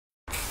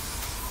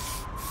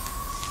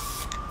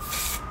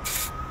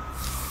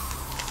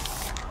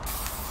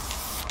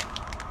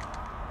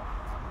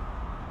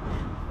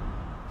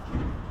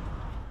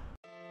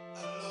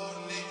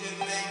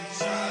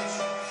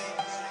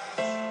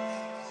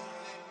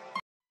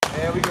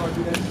man. We gonna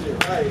do that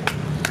shit right.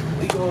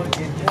 We gonna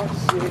get that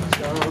shit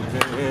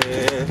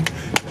jumping.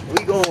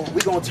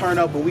 We gonna turn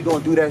up and we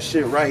gonna do that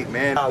shit right,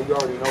 man. You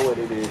already know what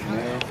it is,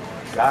 man.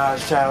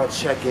 Godz Child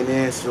checking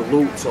in.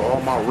 Salute to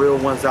all my real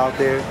ones out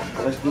there.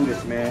 Let's do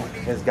this, man.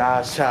 It's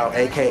Godz Child,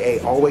 aka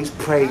always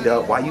prayed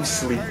up while you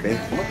sleeping.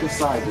 Look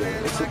inside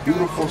there. It's a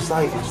beautiful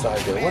sight inside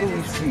there. What do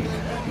we see?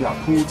 You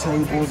got pool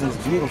tables. It's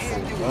beautiful,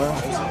 man.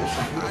 It's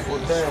a beautiful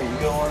thing. You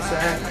know what I'm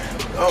saying?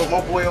 Oh,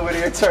 my boy over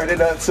there turned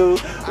it up too.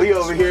 We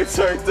over here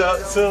turned up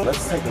too.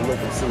 Let's take a look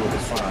and see what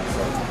it's fine.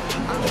 So,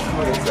 let's see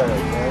what it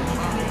says, man.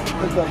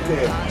 Look up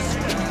there.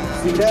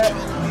 See that?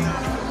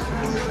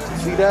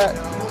 See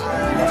that?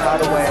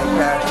 Hideaway And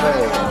Cafe.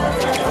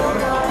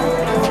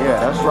 Yeah,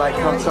 that's right.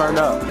 Come turn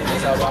up.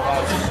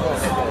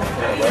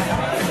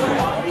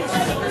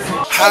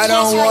 I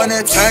don't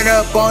wanna turn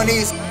up on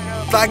these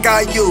like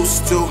I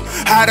used to.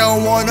 I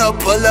don't wanna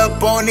pull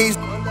up on these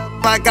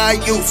like I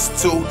used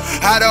to.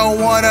 I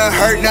don't wanna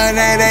hurt none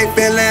of they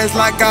feelings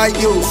like I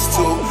used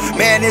to.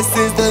 Man, this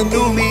is the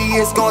new me,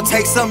 it's gonna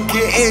take some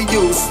getting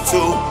used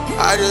to.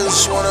 I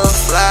just wanna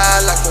fly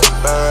like a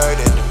bird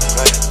in the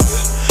plane.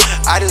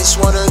 I just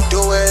wanna do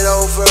it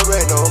over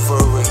and over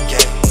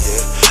again,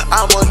 yeah.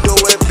 I'ma do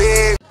it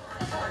big.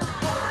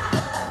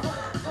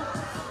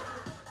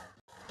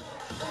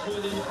 I'm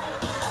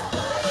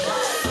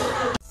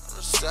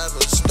a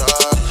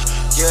 7-star,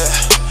 yeah.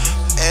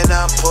 And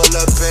I pull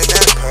up in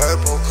that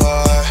purple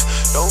car.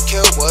 Don't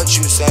care what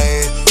you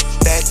say,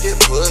 that did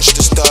push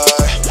the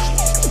start.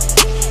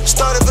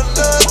 Started for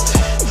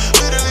nothing,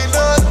 literally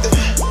nothing.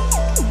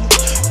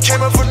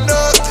 Came up for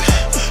nothing,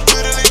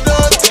 literally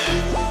nothing.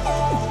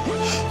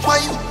 Why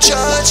you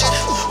judging?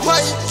 Why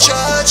you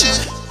judging?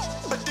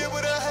 I did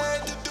what I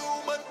had to do,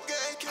 my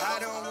gang. I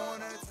don't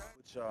wanna.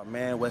 Y'all,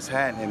 man, what's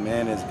happening,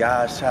 man? It's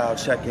Godz Child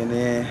checking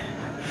in,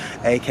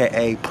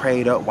 aka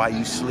prayed up while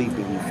you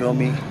sleeping, you feel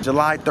me?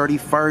 July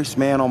 31st,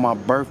 man, on my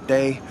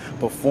birthday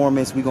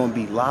performance, we gonna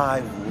be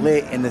live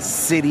lit in the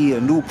city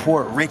of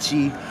Port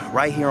Richey,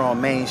 right here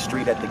on Main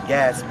Street at the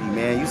Gatsby,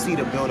 man. You see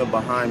the building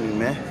behind me,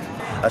 man.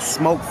 A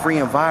smoke-free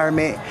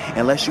environment.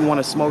 Unless you want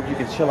to smoke, you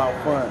can chill out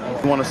front.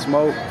 If you want to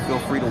smoke, feel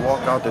free to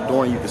walk out the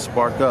door and you can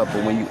spark up.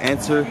 But when you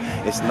enter,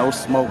 it's no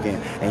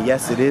smoking. And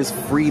yes, it is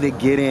free to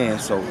get in.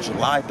 So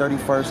July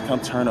 31st,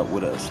 come turn up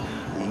with us.